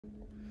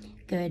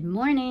Good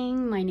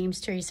morning. My name's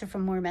Teresa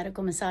from More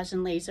Medical Massage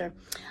and Laser.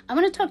 I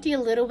want to talk to you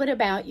a little bit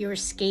about your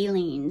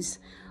scalenes,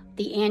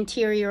 the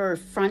anterior or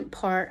front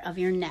part of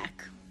your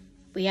neck.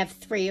 We have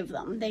 3 of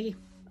them. They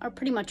are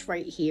pretty much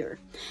right here.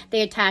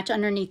 They attach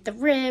underneath the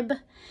rib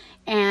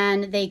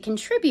and they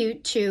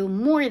contribute to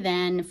more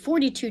than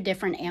 42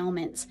 different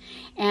ailments.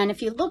 And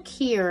if you look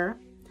here,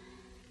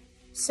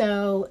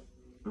 so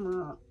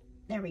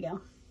there we go.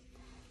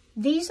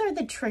 These are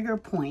the trigger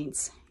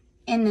points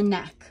in the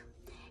neck.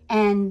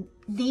 And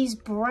these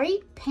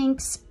bright pink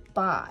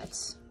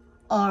spots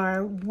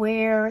are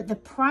where the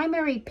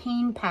primary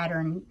pain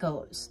pattern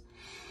goes.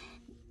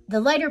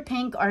 The lighter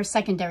pink are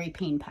secondary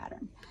pain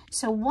pattern.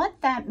 So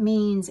what that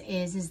means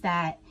is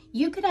that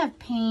you could have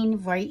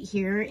pain right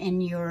here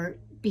in your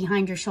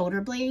behind your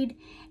shoulder blade,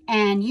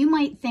 and you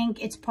might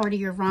think it's part of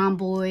your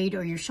rhomboid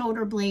or your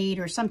shoulder blade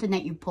or something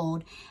that you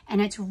pulled,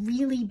 and it's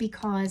really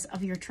because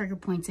of your trigger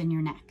points in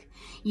your neck.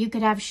 You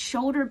could have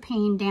shoulder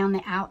pain down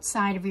the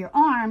outside of your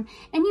arm,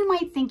 and you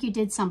might think you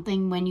did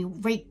something when you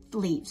raked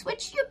leaves,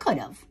 which you could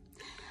have.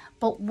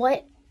 But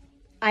what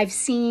I've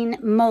seen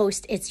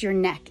most, it's your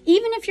neck,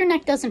 even if your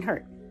neck doesn't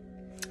hurt.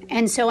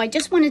 And so I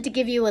just wanted to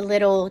give you a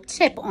little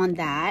tip on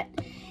that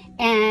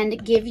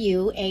and give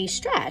you a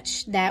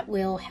stretch that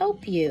will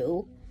help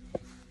you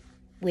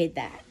with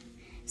that.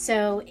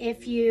 So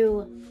if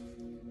you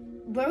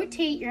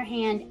rotate your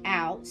hand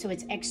out, so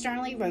it's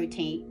externally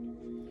rotate,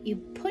 you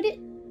put it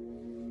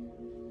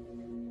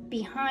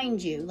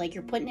behind you, like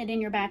you're putting it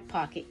in your back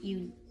pocket.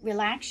 You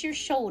relax your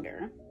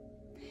shoulder.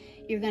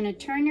 You're going to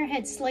turn your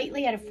head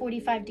slightly at a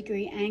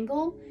 45-degree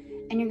angle,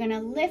 and you're going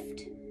to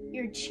lift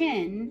your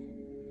chin,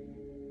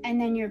 and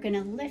then you're going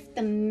to lift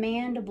the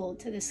mandible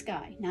to the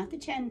sky, not the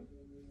chin,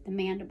 the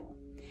mandible.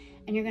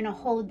 And you're going to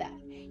hold that.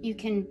 You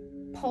can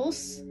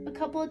pulse a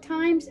couple of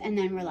times and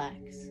then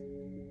relax.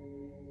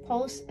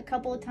 Pulse a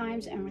couple of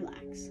times and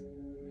relax.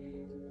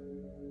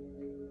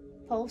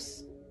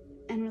 Pulse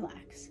and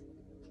relax.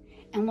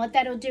 And what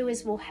that'll do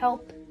is will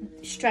help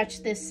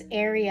stretch this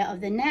area of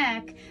the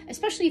neck,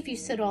 especially if you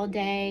sit all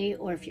day,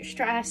 or if you're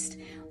stressed,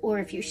 or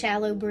if you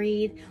shallow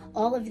breathe.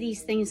 All of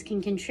these things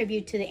can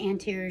contribute to the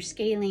anterior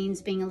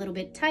scalenes being a little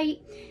bit tight,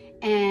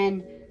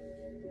 and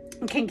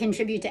can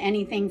contribute to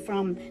anything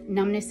from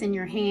numbness in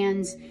your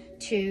hands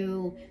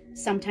to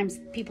sometimes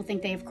people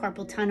think they have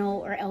carpal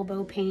tunnel or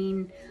elbow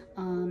pain.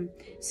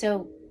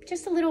 So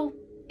just a little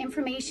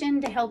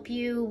information to help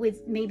you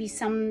with maybe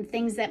some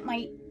things that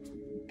might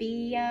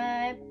be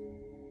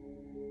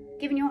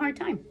giving you a hard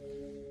time.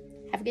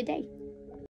 Have a good day.